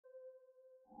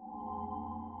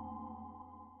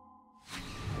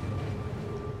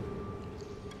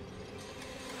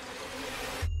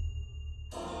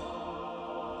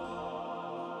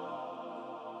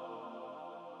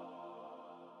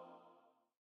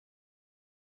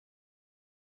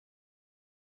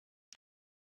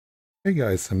Hey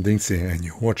guys, I'm DinXy and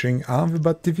you're watching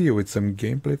TV with some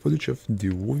gameplay footage of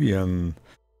Diluvion.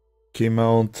 Came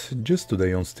out just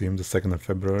today on Steam, the 2nd of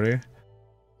February.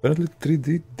 Apparently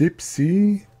 3D deep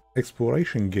sea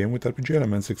exploration game with RPG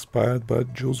elements inspired by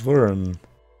Jules Verne.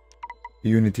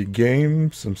 Unity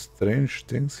game, some strange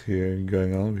things here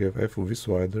going on. We have FOV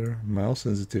slider, mouse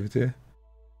sensitivity,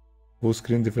 full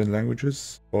screen different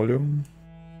languages, volume.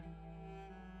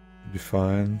 Be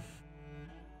fine.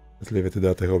 Let's leave it at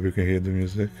that. I hope you can hear the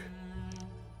music.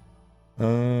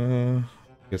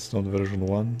 It's not version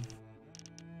 1.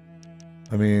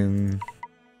 I mean,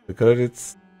 the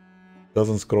credits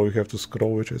doesn't scroll, you have to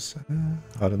scroll, which is,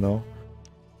 I don't know.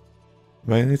 I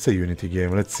mean, it's a Unity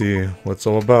game. Let's see what it's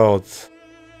all about.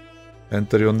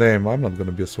 Enter your name. I'm not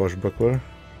gonna be a swashbuckler.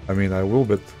 I mean, I will,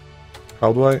 but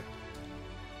how do I?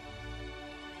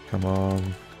 Come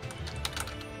on.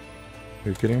 Are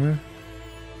you kidding me?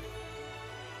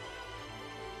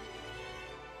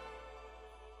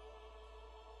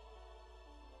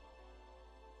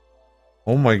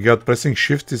 Oh my god, pressing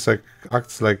shift is like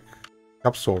acts like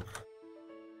caps lock.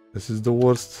 This is the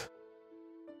worst.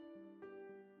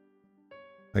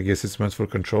 I guess it's meant for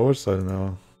controllers, I don't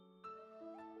know.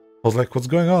 I was like, what's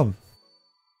going on?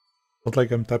 Not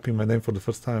like I'm typing my name for the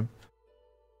first time.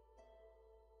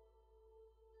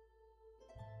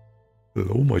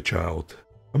 Hello, my child.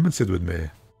 Come and sit with me.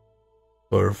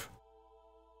 Irv.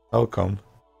 I'll come.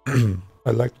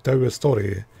 I'd like to tell you a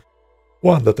story.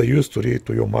 One that I used to read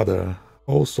to your mother,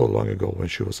 oh so long ago when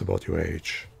she was about your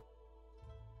age.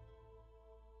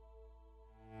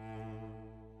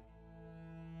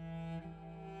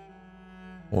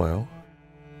 Well,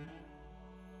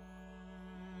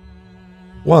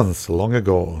 once, long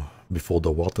ago, before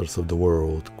the waters of the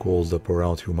world closed up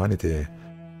around humanity,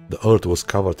 the earth was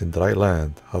covered in dry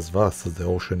land as vast as the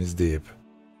ocean is deep.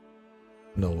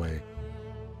 No way.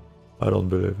 I don't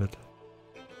believe it.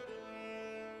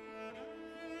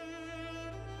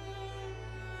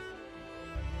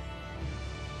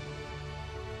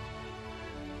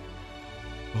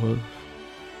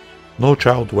 No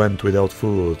child went without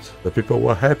food. The people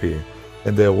were happy,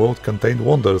 and their world contained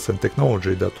wonders and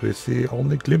technology that we see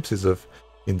only glimpses of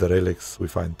in the relics we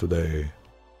find today.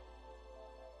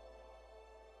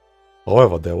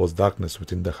 However, there was darkness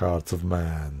within the hearts of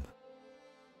man.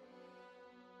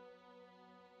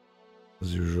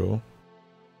 As usual.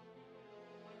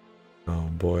 Oh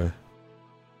boy.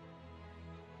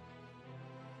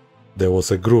 There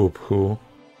was a group who,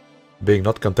 being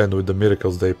not content with the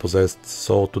miracles they possessed,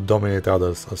 sought to dominate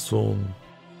others, as soon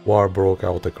war broke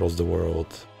out across the world.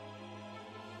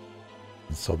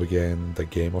 And so began the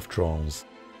Game of Thrones.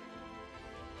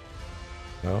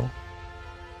 No?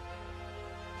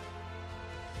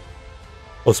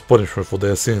 As punishment for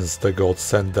their sins, the gods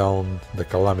sent down the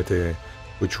calamity,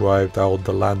 which wiped out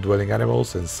the land-dwelling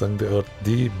animals and sunk the earth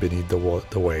deep beneath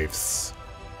the waves.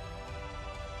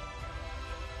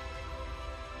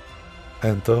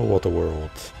 Enter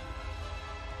Waterworld.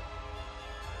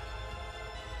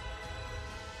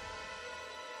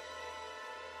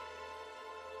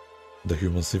 The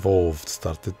humans evolved,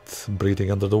 started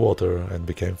breathing under the water, and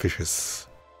became fishes.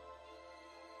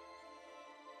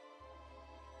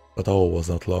 But all was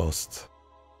not lost.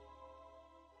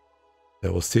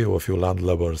 There were still a few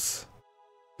landlubbers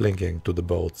clinging to the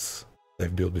boats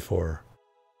they've built before.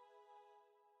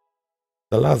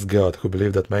 The last god, who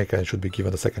believed that mankind should be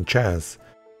given a second chance,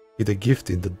 hid a gift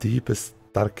in the deepest,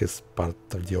 darkest part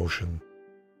of the ocean.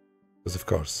 Because of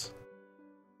course.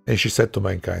 And she said to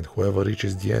mankind, whoever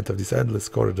reaches the end of this endless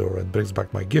corridor and brings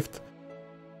back my gift,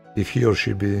 if he or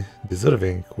she be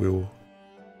deserving, will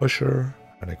usher...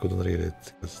 And I couldn't read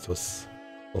it because it was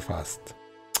so fast.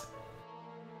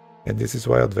 And this is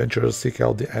why adventurers seek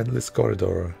out the endless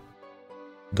corridor,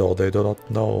 though they do not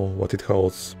know what it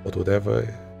holds, but whatever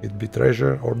it be,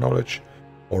 treasure or knowledge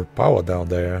or power down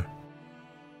there,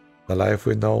 the life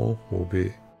we know will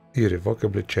be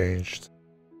irrevocably changed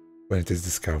when it is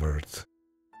discovered.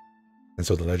 And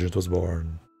so the legend was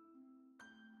born.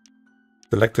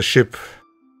 Select a ship.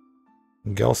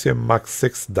 Gaussium Max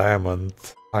 6 Diamond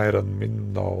Iron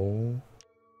Minnow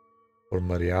or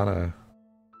Mariana.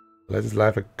 Let his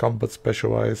life a combat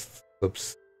specialized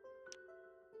subs.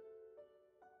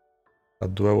 A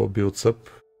duo builds up.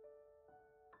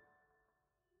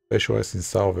 Specialized in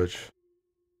salvage.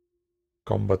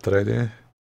 Combat ready.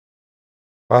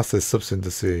 Fastest subs in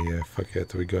the sea. Yeah, fuck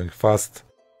it. We're going fast.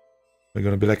 We're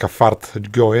gonna be like a fart.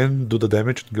 Go in, do the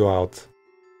damage, go out.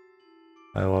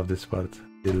 I love this part.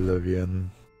 Diluvion.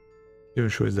 Even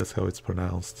sure that's how it's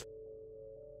pronounced.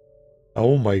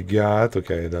 Oh my god.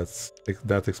 Okay,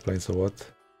 that explains a lot.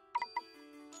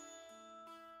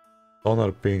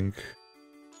 Sonar ping.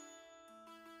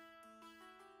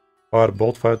 Fire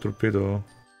bolt, fire torpedo.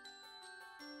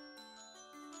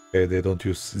 Okay, they don't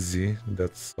use Z.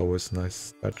 That's always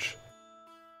nice touch.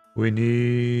 We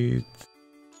need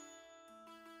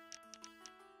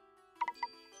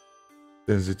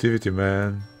sensitivity,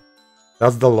 man.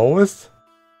 That's the lowest?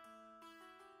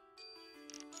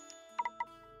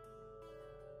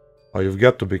 Oh, you've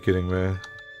got to be kidding me.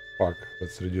 Fuck,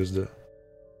 let's reduce the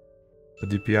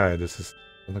DPI. This is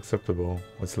unacceptable.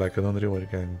 It's like an Unreal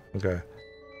game. Okay.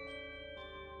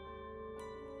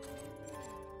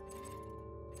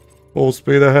 Full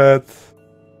speed ahead.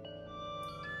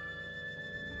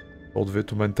 Hold V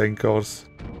to maintain course.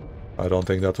 I don't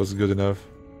think that was good enough.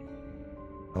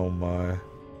 Oh my.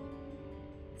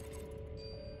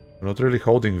 I'm not really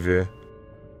holding V.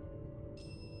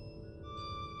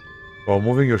 While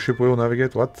moving your ship will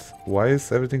navigate. What? Why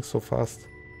is everything so fast?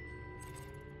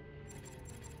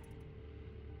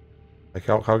 Like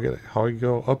how you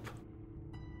go up?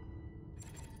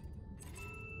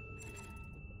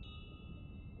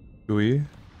 QE?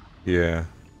 Yeah.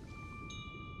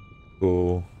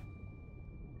 Cool.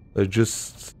 Let's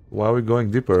just... Why are we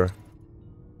going deeper?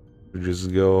 We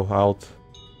just go out.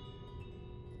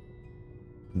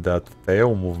 That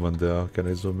tail movement there. Can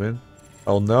I zoom in?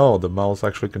 Oh no, the mouse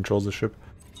actually controls the ship.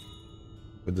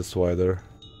 With the slider.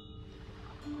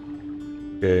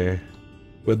 Okay.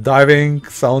 We're diving,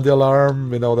 sound the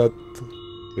alarm, we know that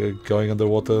we're going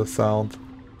underwater sound.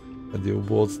 And the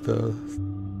U-boats the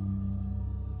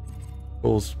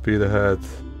full speed ahead.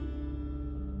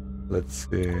 Let's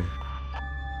see.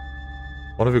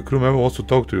 One of your crew members wants to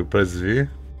talk to you, press V.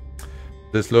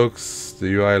 The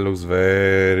UI looks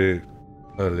very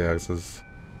early access.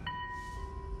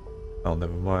 Oh,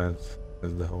 never mind.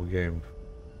 That's the whole game.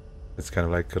 It's kind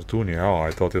of like cartoony. Oh, I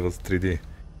thought it was 3D.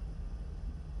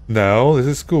 No, this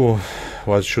is cool.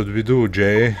 What should we do,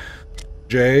 Jay?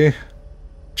 Jay?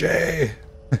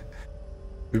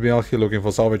 We've been out here looking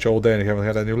for salvage all day and haven't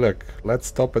had any luck. Let's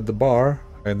stop at the bar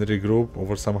and regroup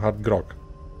over some hard grog.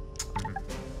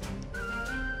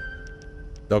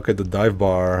 Dock at the dive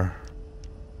bar.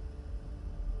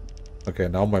 Okay,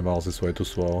 now my mouse is way too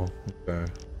slow.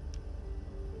 Okay.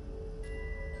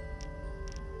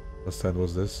 Last time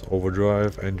was this?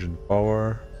 Overdrive, engine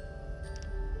power.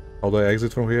 How do I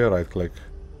exit from here? Right click.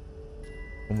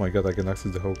 Oh my god, I can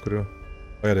access the whole crew.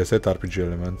 Oh yeah, they said RPG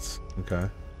elements. Okay.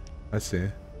 I see.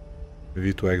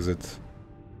 V to exit.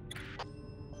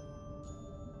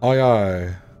 Aye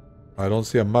aye. I don't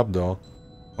see a map though.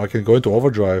 I can go into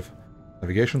overdrive.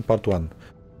 Navigation part 1.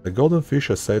 The golden fish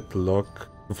are set to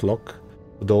flock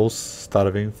to those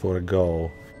starving for a goal.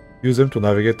 Use them to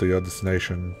navigate to your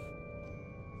destination.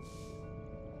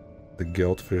 The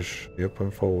goldfish. Yep, I'm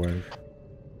following.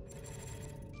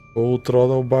 Full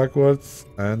throttle backwards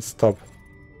and stop.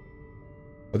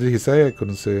 What did he say? I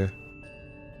couldn't see.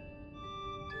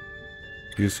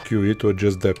 Use QE to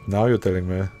adjust depth. Now you're telling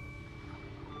me.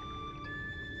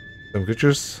 Some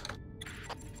creatures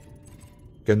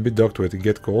can be docked with.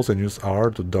 Get calls and use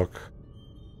R to dock.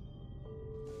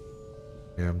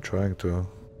 Yeah, I'm trying to.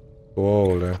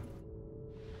 Slowly.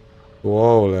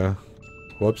 Slowly.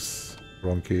 Whoops.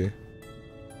 Wrong key.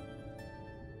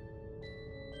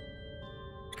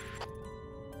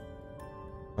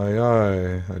 Aye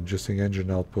aye. Adjusting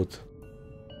engine output.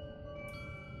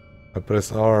 I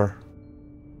press R.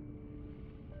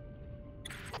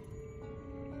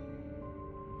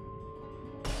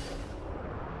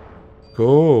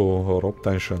 Cool. Rope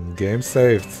tension. Game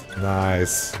saved.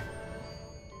 Nice.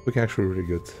 Looking actually really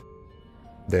good.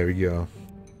 There we go.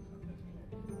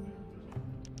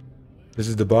 This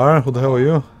is the bar? Who the hell are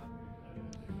you?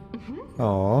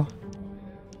 Aww.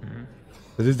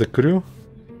 Is this the crew?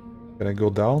 Can I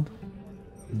go down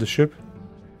the ship?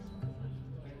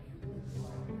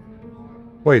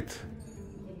 Wait.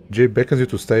 Jay beckons you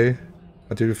to stay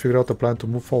until you figure out a plan to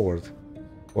move forward.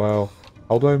 Well,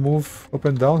 how do I move up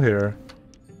and down here?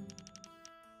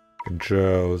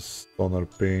 Controls, toner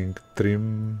pink,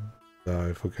 trim,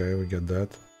 dive. Okay, we get that.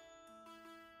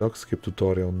 Dock, skip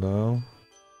tutorial now.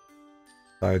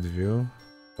 Side view,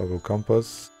 toggle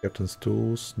compass, captain's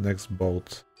tools, next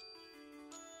boat.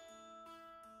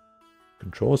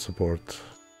 Control support.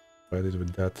 I did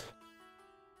with that.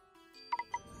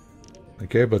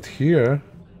 Okay, but here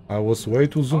I was way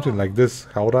too zoomed in like this.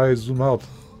 How would I zoom out?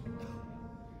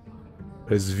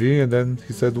 Press V and then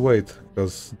he said wait,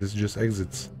 because this just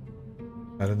exits.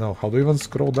 I don't know. How do you even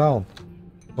scroll down?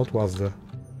 What was the...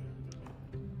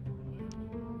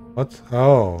 What?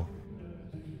 Oh.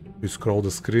 You scroll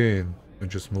the screen and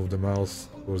just move the mouse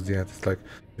towards the end. It's like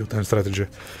real-time strategy.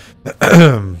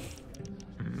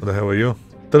 What the hell are you?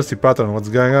 Thirsty pattern, what's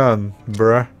going on,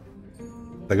 bruh?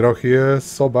 The grog here is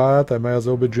so bad, I may as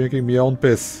well be drinking my own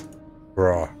piss.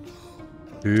 Bruh.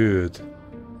 Dude.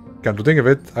 Come to think of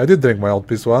it, I did drink my own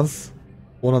piss once.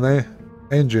 On an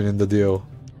engine in the deal.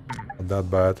 Not that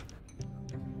bad.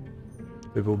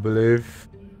 People believe...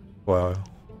 Well...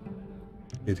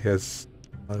 It has...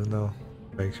 I don't know...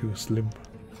 Makes you slim.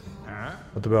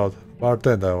 What about?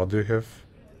 Bartender, what do you have?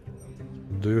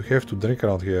 Do you have to drink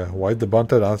around here? Why the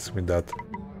bartender asks me that?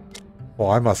 Oh,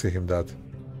 I'm asking him that.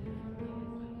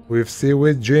 With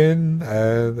seaweed gin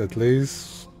and at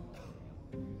least...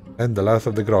 And the last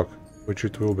of the grog, which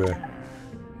it will be.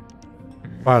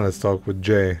 Fine, let's talk with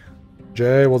Jay.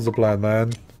 Jay, what's the plan,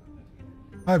 man?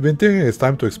 I've been thinking it's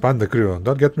time to expand the crew,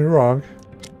 don't get me wrong.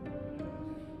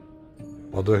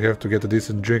 Or do I have to get a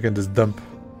decent drink in this dump?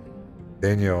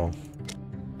 Daniel.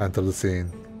 Enter the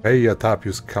scene. Pay a tap,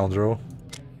 you scoundrel.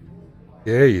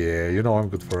 Yeah, you know I'm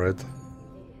good for it.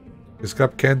 Your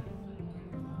scrap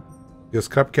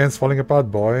can's falling apart,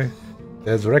 boy.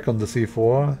 There's wreck on the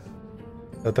C4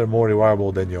 that are more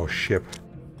reliable than your ship.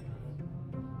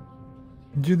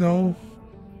 You know,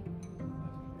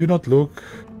 you not look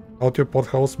out your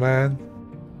potholes, man.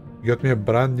 You got me a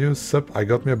brand new sub. I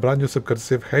got me a brand new sub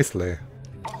courtesy of Hazley.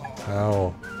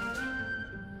 Oh.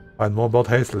 Find more about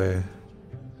Hazley.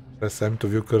 Press M to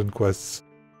view current quests.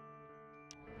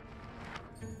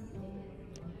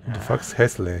 What the fuck's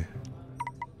Hazley?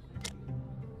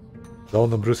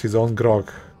 Don't abuse his own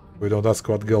grog. We don't ask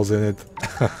what goes in it.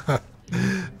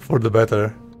 For the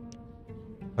better.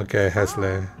 Okay,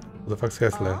 Hazley. What the fuck's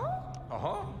Hazley?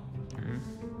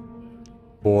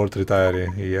 Bored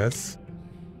retiree, yes.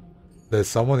 There's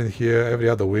someone in here every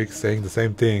other week saying the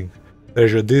same thing.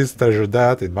 Treasure this, treasure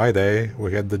that. In my day,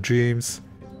 we had the dreams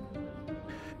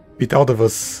beat out of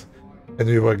us, and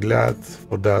we were glad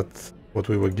for that, what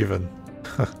we were given.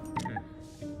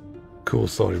 Cool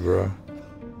story, bro.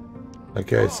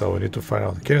 Okay, so we need to find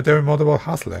out. Can you tell me more about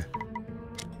Hazley?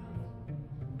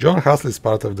 John Hazley is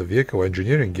part of the Vehicle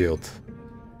Engineering Guild.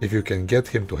 If you can get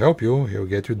him to help you, he'll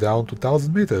get you down to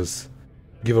 1,000 meters.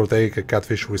 Give or take a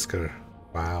catfish whisker.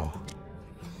 Wow.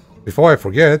 Before I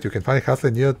forget, you can find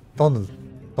Hazley near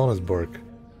Tonnesburg.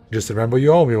 Just remember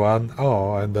you owe me one.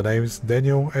 Oh, and the name's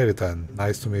Daniel Eritan.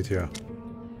 Nice to meet you.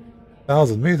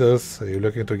 1,000 meters? Are you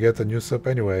looking to get a new sub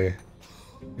anyway?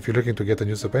 If you're looking to get a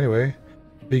new sub anyway,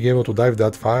 being able to dive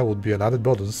that far would be an added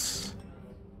bonus.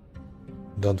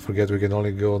 Don't forget we can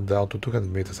only go down to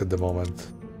 200 meters at the moment.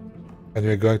 And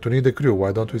we're going to need a crew.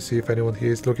 Why don't we see if anyone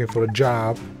here is looking for a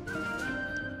job?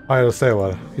 Hire a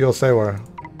sailor. You're a sailor.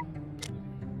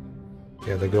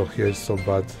 Yeah, the girl here is so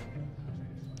bad.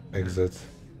 Exit.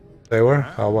 Sailor,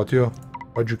 how about you?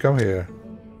 Why'd you come here?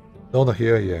 Donna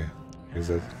here? Yeah.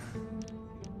 Exit.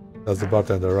 That's the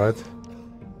bartender, right?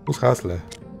 Who's Hazley?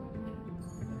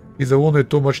 He's a one with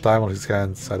too much time on his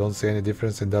hands. I don't see any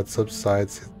difference in that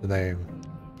subsides the name.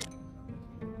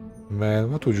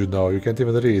 Man, what would you know? You can't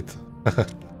even read.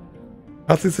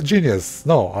 Hazley's a genius.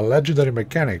 No, a legendary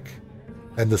mechanic.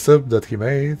 And the sub that he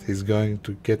made is going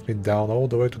to get me down all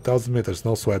the way to 1,000 meters,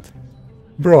 no sweat.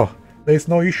 Bro, there's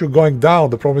no issue going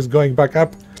down, the problem is going back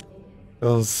up.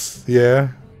 Yeah.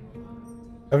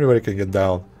 Everybody can get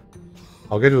down.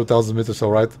 I'll get you to 1,000 meters,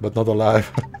 alright, but not alive.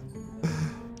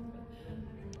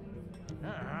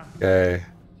 Okay.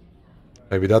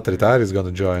 Maybe that retiree is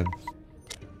gonna join.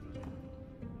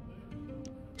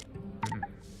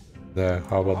 There,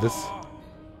 how about this?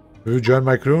 Will you join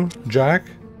my crew, Jack?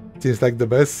 Seems like the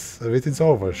best of it is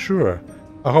over, sure.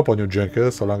 I hope on you,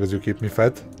 Junker, so long as you keep me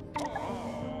fed.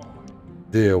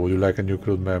 Deal, would you like a new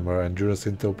crew member? Endurance,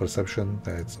 intel, perception?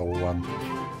 It's all one.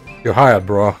 You're hired,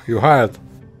 bro. You're hired.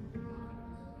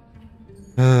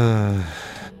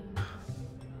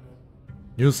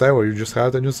 New sailor, you just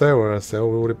hired a new sailor. A sailor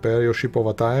will repair your ship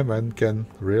over time and can...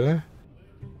 Really?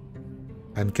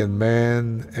 And can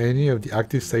man any of the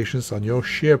active stations on your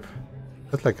ship.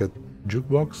 That's like a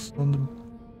jukebox on the...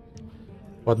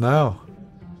 What now?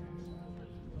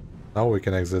 Now we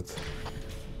can exit.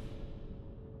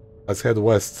 Let's head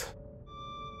west.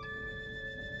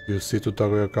 You see to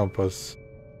toggle your compass.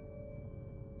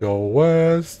 Go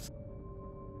west.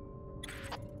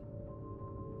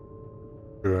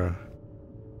 Sure.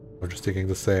 We're just taking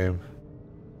the same.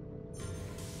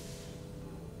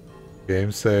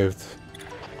 Game saved.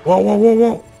 Whoa, whoa, whoa,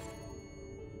 whoa!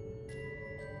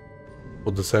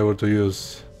 Put the sailor to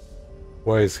use.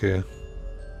 Where is he?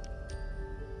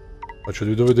 What should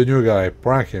we do with the new guy?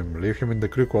 Prank him, leave him in the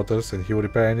crew quarters and he will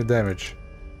repair any damage.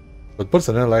 But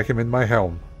personally I like him in my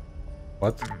helm.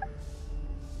 What?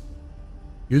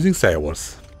 Using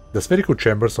sailors. The spherical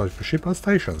chambers of the ship are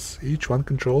stations. Each one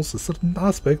controls a certain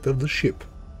aspect of the ship.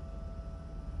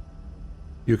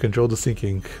 You control the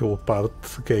sinking part.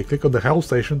 Okay, click on the helm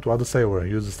station to add the saver.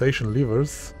 Use the station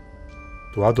levers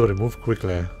to add or remove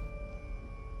quickly.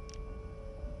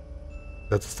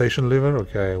 That's a station lever?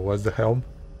 Okay, what's the helm?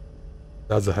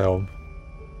 That's the helm.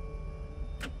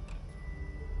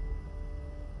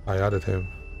 I added him.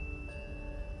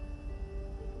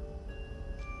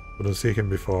 Couldn't see him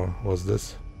before. What's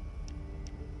this?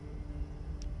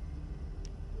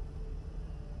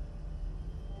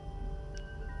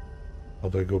 How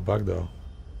do I go back though?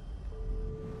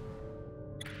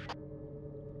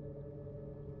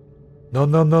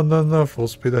 No, full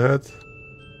speed ahead.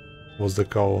 What's the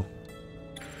call?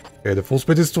 Okay, the full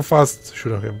speed is too fast.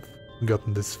 Shouldn't have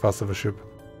gotten this fast of a ship.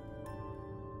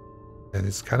 And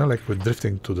it's kind of like we're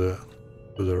drifting to the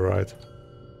right.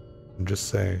 I'm just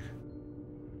saying.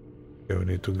 Okay, we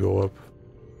need to go up.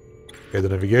 Okay, the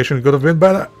navigation could have been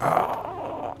better.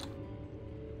 Ah!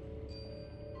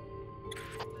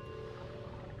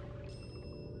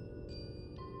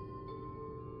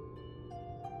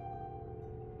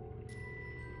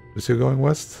 Is he going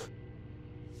west?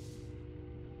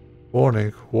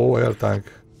 Warning, whoa, air tank.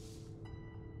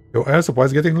 Your air supply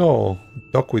is getting low.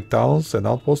 Dock with towns and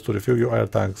outposts to refill your air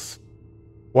tanks.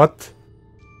 What?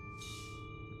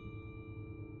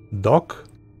 Dock?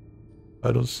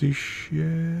 I don't see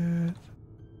shit.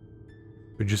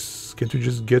 Can't we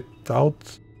just get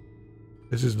out?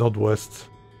 This is not west.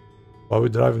 Why are we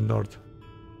driving north?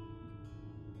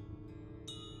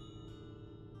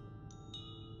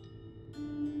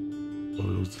 Oh, it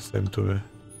looks the same to me.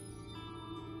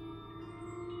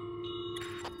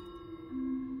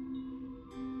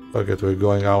 Fuck it, we're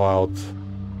going all out.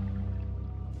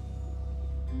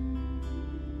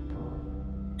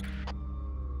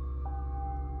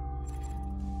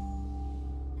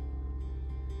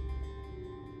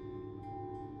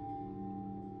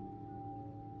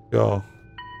 Go.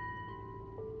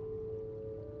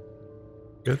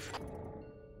 Good.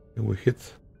 And we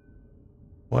hit.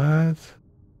 What?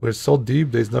 We're so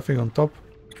deep, there's nothing on top.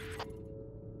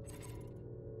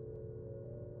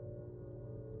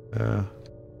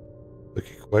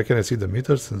 Why can I see the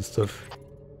meters and stuff?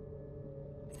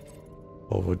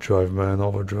 Overdrive, man,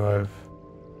 overdrive.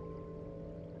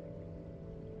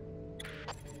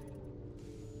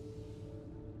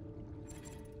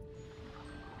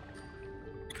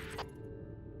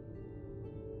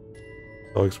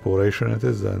 So exploration it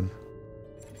is then.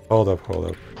 Hold up.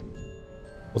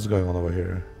 What's going on over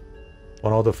here?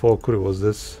 One out of 4 crew was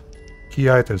this. Key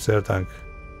items, air tank.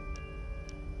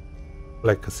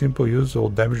 Like a simple use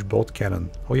or damaged bolt cannon.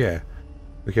 Oh yeah.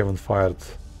 We haven't fired.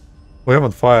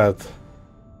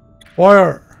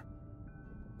 Fire!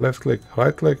 Left click,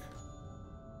 right click.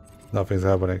 Nothing's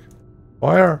happening.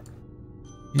 Fire!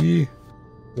 E.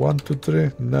 1, 2,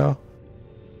 3. No.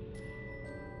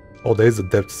 Oh, there is a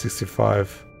depth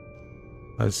 65.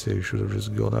 I see, you should have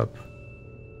just gone up.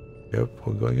 Yep,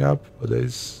 we're going up, but there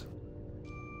is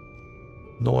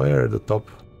no air at the top.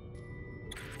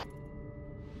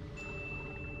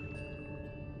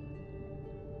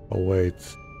 Oh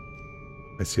wait,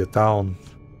 I see a town.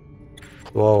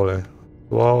 Slowly.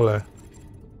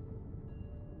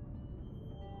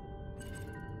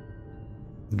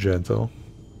 Gentle.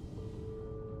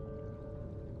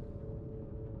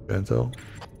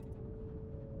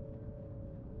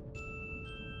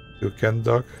 You can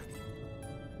dock.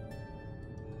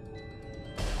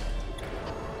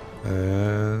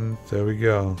 And there we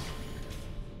go.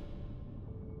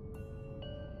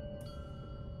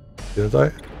 Didn't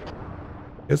I?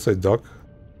 Yes, I dock.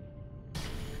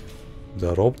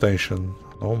 The rope tension.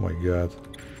 Oh my god.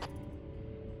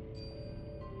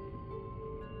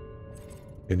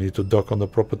 You need to dock on the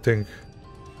proper thing.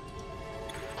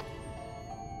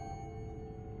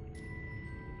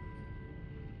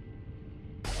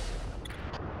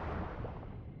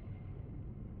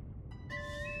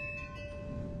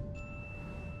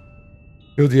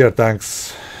 Two dear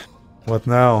tanks. What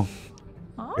now?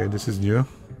 Okay, this is new.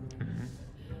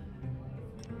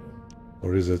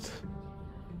 Or is it?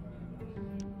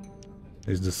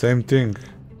 It's the same thing.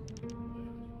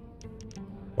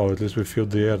 Oh, at least we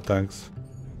filled the air tanks.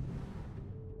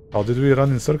 How did we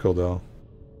run in circle though?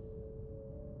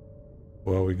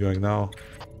 Where are we going now?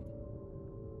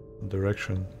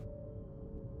 Direction.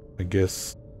 I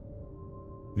guess.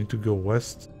 We need to go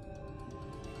west.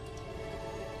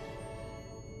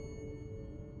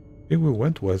 I think we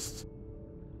went west.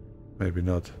 Maybe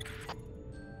not.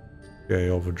 Okay,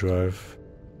 overdrive.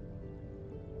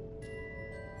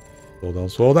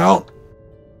 Slow down.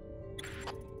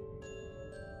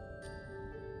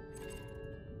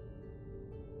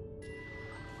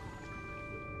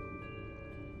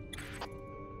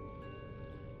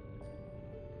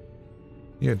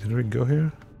 Yeah, didn't we go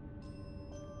here?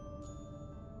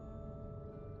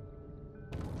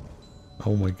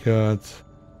 Oh my god.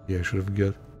 Yeah, I should have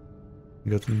gotten...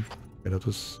 Yeah, that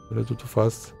was a little too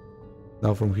fast.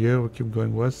 Now from here we keep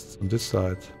going west on this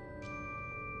side.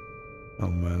 Oh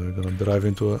man, we're gonna drive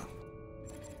into a...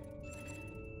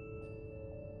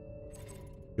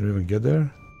 Can we even get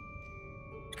there?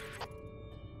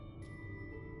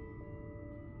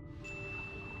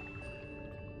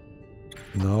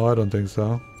 No, I don't think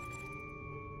so.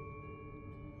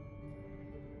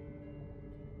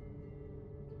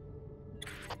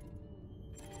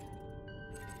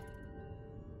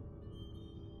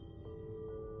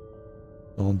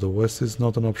 On the west is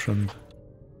not an option.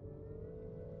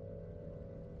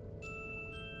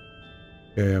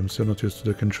 Okay, I'm still not used to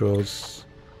the controls.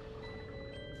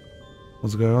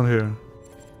 What's going on here?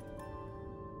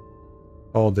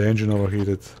 Oh, the engine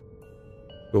overheated.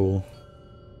 Cool.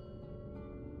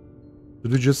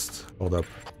 Did we just... Hold up.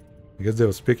 I guess they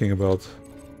were speaking about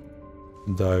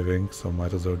diving, so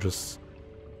might as well just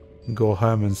go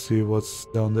ham and see what's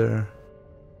down there.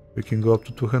 We can go up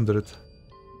to 200.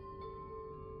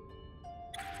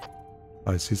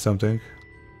 I see something.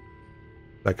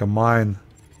 Like a mine.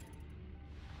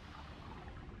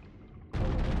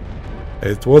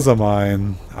 It was a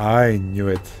mine. I knew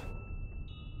it.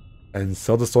 And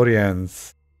so the story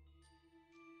ends.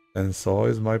 And so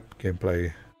is my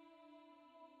gameplay.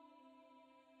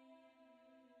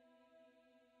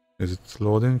 Is it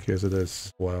loading? Yes, it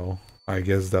is. Well, I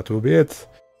guess that will be it.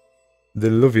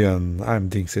 Diluvion. I'm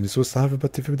DinXy, and this was Have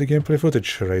But TV with the gameplay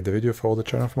footage. Rate the video, follow the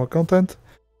channel for more content.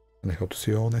 And I hope to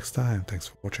see you all next time. Thanks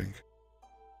for watching.